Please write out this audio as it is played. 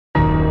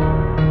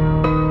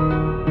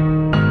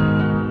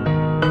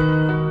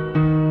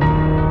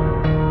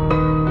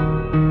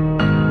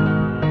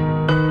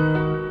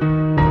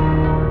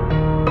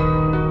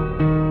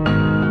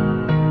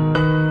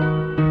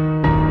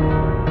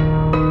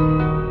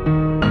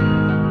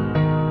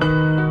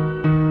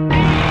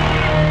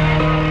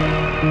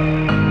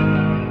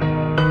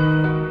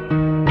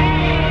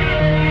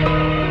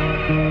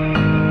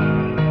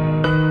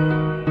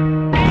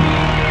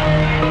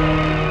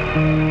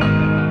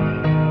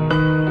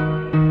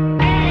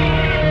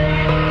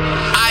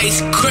Ice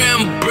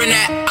cream, bring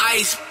that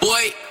ice,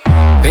 boy.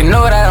 They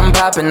know that I'm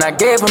poppin', I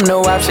gave them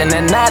no option,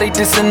 and now they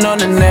dissing on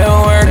the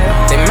network.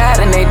 They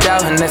mad and they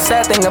doubtin', the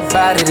sad thing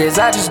about it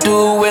is I just do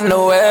it with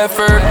no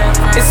effort.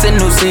 It's a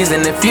new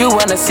season, if you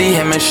wanna see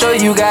him and show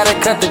you gotta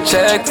cut the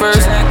check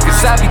first.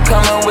 Cause I be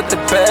coming with the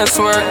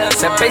best work,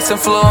 that bass and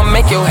flow and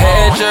make your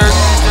head jerk.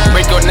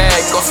 Break your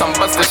neck on some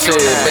buster shit,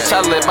 bitch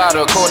I live out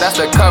of code,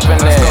 that's the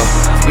covenant.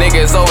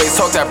 Niggas always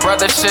talk that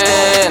brother shit,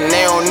 and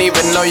they don't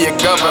even know your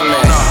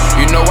government.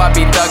 You know I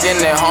be thuggin'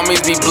 it,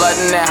 homies be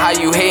bloodin' it, how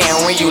you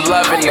hatin' when you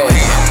lovin' it.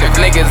 If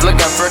niggas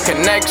looking for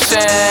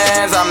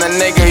connections, I'm the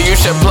nigga you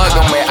should plug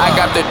them with. I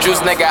got the juice,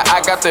 nigga,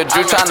 I got the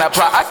juice. Tryna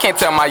plot, I can't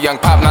tell my young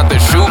pop not to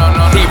shoot.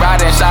 He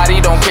riding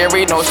shotty, don't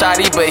carry no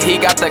shotty, but he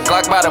got the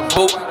Glock by the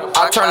boot.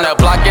 I turn the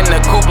block in the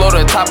coupe, blow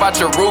the top out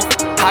your roof.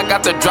 I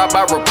got the drop,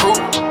 I recruit.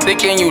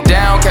 Thinking you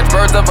down, catch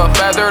birds of a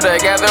feather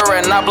together,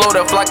 and I blow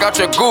the flock out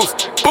your goose.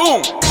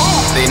 Boom!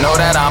 They know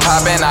that I'm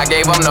poppin', I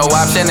gave them no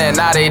option, and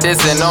now they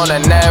dissing on the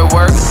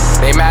network.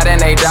 They mad and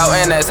they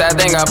doubtin', the sad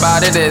thing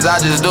about it is I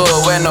just do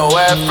it with no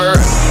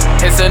effort.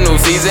 It's a new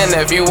season,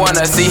 if you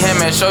wanna see him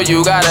and show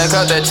you gotta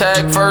cut the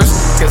check first.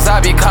 Cause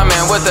I be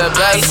coming with the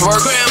best work,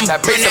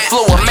 that bass and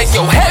flow will make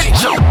your head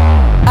jump.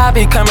 I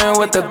be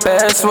coming with the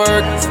best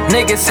work,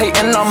 niggas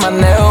hating on my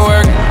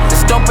network.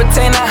 This don't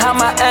pertain to how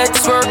my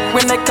ex work,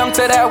 when it come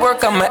to that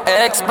work I'm an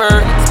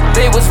expert.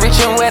 They was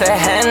reaching with a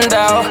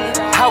handout,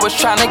 I was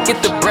tryna get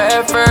the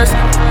bread first.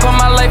 Put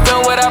my life in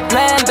what I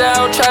planned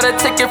out, try to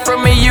take it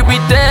from me, you be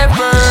dead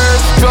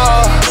first.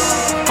 Draw,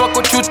 fuck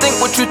what you think,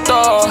 what you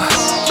thought.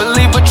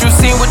 Believe what you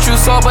seen, what you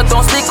saw, but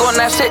don't speak on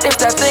that shit if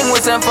that thing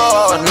was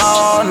involved.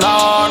 No,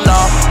 no, no,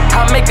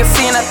 I make a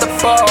scene at the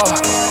bar,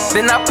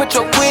 then I put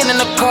your queen in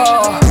the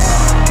car.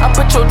 I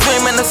put your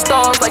dream in the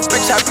stars, like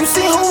bitch, have you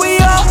seen who we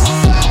are?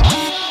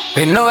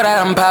 They know that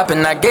I'm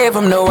poppin', I gave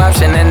them no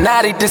option, and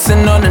now they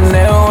dissing on the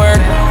network.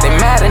 They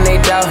mad and they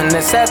doubtin',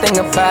 the sad thing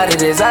about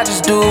it is I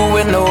just do it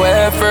with no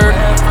effort.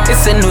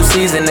 It's a new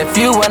season, if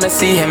you wanna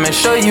see him and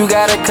show you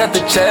gotta cut the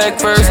check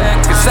first.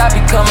 Cause I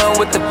be coming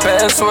with the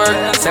best work,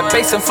 that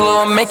bass and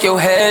flow and make your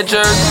head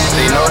jerk.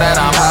 They know that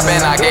I'm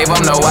poppin', I gave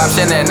them no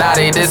option, and now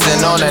they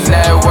dissing on the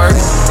network.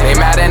 They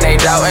mad and they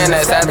doubtin',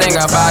 the sad thing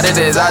about it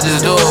is I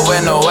just do it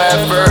with no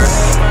effort.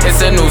 It's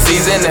a new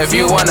season, if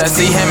you wanna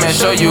see him and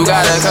show you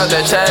gotta cut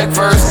the check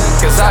first.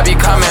 Cause I be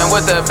coming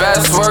with the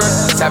best work,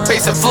 that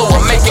bass and flow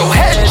will make your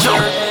head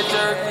jump.